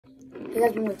Hey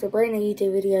guys, welcome to a brand new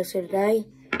YouTube video. So today,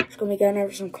 I'm just going to be going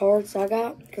over some cards I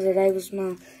got, because today was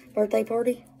my birthday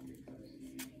party.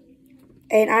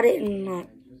 And I didn't,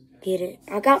 get it.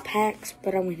 I got packs,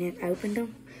 but I went and opened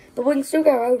them. But we can still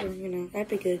go over them, you know, that'd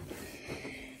be good.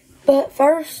 But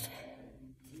first,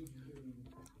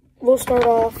 we'll start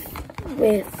off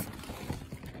with,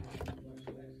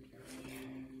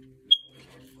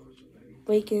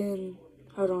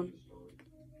 hold on.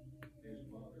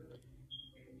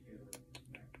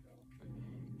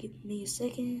 Give me a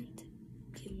second.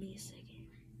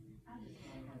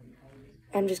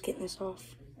 I'm just getting this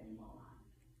off.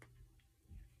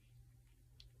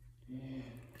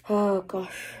 Oh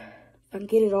gosh, if I can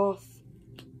get it off.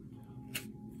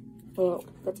 Well,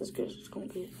 that's as good as it's gonna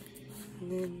get.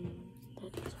 And then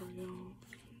that's off.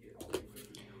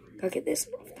 Gotta get this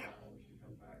off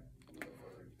now.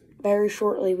 Very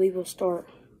shortly we will start.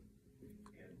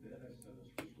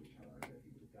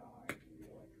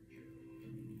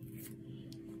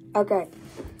 Okay,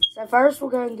 so first we'll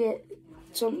go and get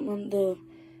some of the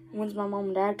ones my mom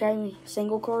and dad gave me,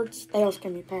 single cards. They also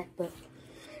gave me a pack, but.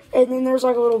 And then there's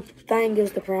like a little thing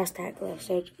gives the price tag left,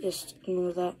 so just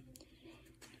ignore that.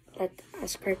 I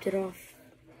scraped it off.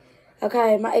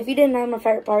 Okay, if you didn't know, my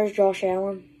favorite player is Josh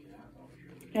Allen.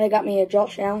 They got me a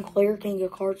Josh Allen clear king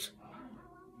of cards.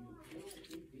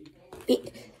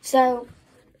 So,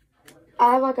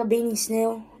 I have like a Benny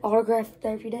Snell autograph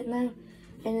there if you didn't know.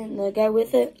 And then to go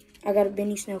with it, I got a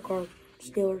Benny Snell card,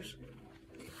 Steelers.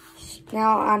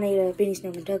 Now I need a Benny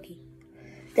Snell Kentucky.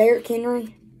 Derrick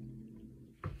Henry.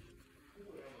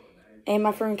 And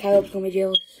my friend Caleb's going to be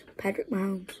jealous. Patrick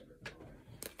Mahomes.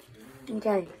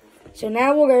 Okay. So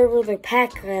now we'll go over the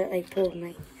pack that they pulled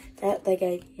me. That they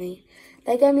gave me.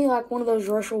 They gave me like one of those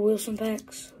Russell Wilson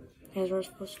packs. Has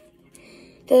Russell Wilson.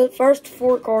 The first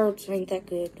 4 cards ain't that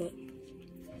good, but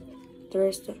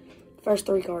the first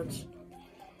 3 cards.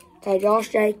 Okay, Josh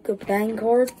Jacobs Bang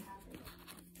card.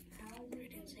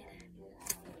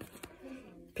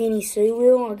 Penny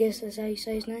Sewell, I guess that's how you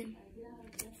say his name.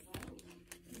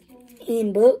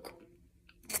 Ian Book.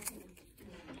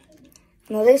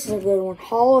 Now this is a good one.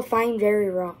 Hall of Fame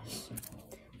Jerry Ross.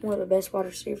 One of the best wide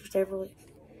receivers ever lived.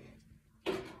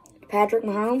 Patrick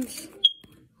Mahomes.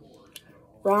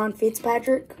 Ryan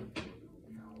Fitzpatrick.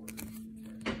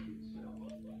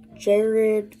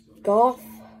 Jared Goff.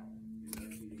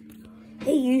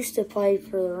 He used to play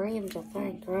for the Rams, I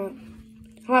think, right?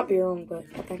 I might be wrong, but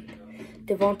I think.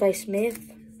 Devontae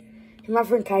Smith. And my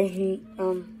friend Casey,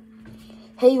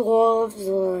 he loves,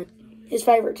 his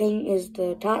favorite team is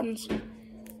the Titans.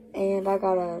 And I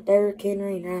got a Derrick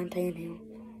Henry and Ryan Tannehill.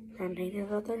 Ryan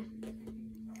Tannehill out there.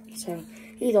 So,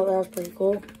 he thought that was pretty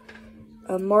cool.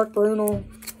 Mark Brunell.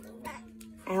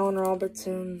 Allen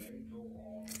Robinson.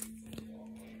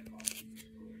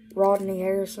 Rodney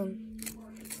Harrison.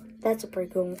 That's a pretty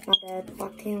cool one. My dad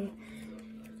liked him.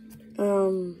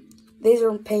 These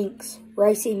are pinks.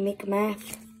 Racey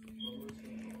McMath.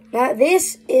 Now,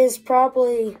 this is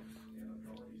probably,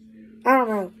 I don't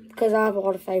know, because I have a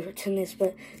lot of favorites in this,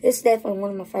 but this is definitely one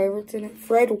of my favorites in it.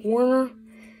 Fred Warner,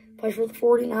 plays for the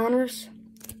 49ers,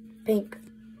 pink.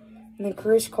 And then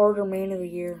Chris Carter, Man of the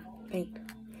Year, pink.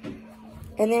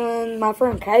 And then my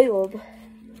friend Caleb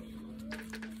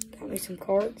got me some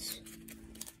cards.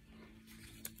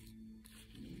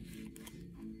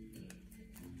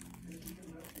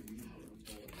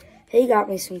 He got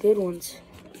me some good ones.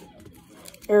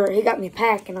 Or he got me a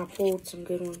pack and I pulled some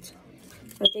good ones.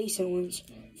 Or decent ones.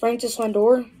 Francis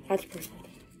Lindor. That's pretty good.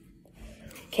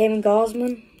 Kevin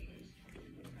Gausman.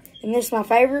 And this is my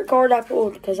favorite card I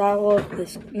pulled because I love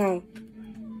this. No.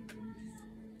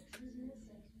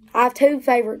 I have 2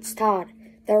 favorites tied.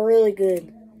 They're really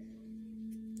good.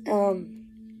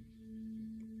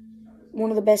 One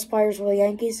of the best players for the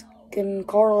Yankees.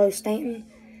 Carlos Stanton.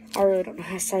 I really don't know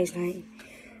how to say his name.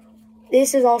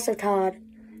 This is also tied.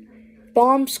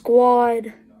 Bomb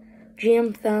Squad,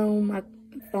 Jim Thome,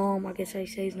 I guess I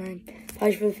say his name,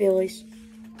 plays for the Phillies.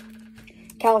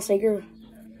 Kyle Seager,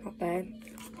 not bad.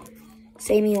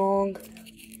 Sammy Long,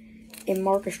 and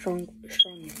Marcus Strong,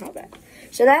 not bad.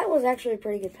 So that was actually a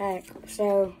pretty good pack.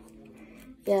 So,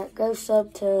 yeah, go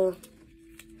sub to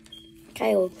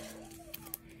Caleb,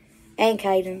 and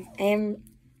Caden, and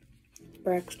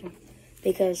Braxton,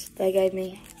 because they gave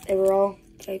me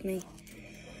birthday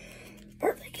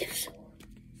gifts.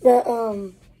 But,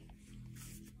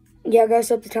 yeah, go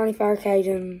up to Tony Fire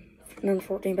Caden, number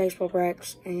 14 baseball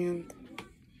Brax, and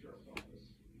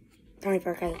Tony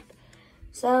Fire Caden.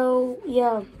 So,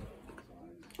 yeah.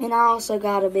 And I also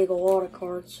got a big lot of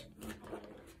cards.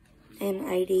 And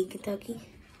AD Kentucky.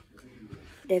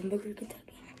 Devin Booker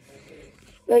Kentucky.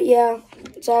 But yeah,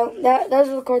 so those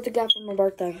are the cards I got for my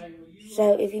birthday.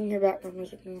 So if you can hear background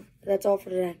music, that's all for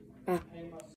today. Bye.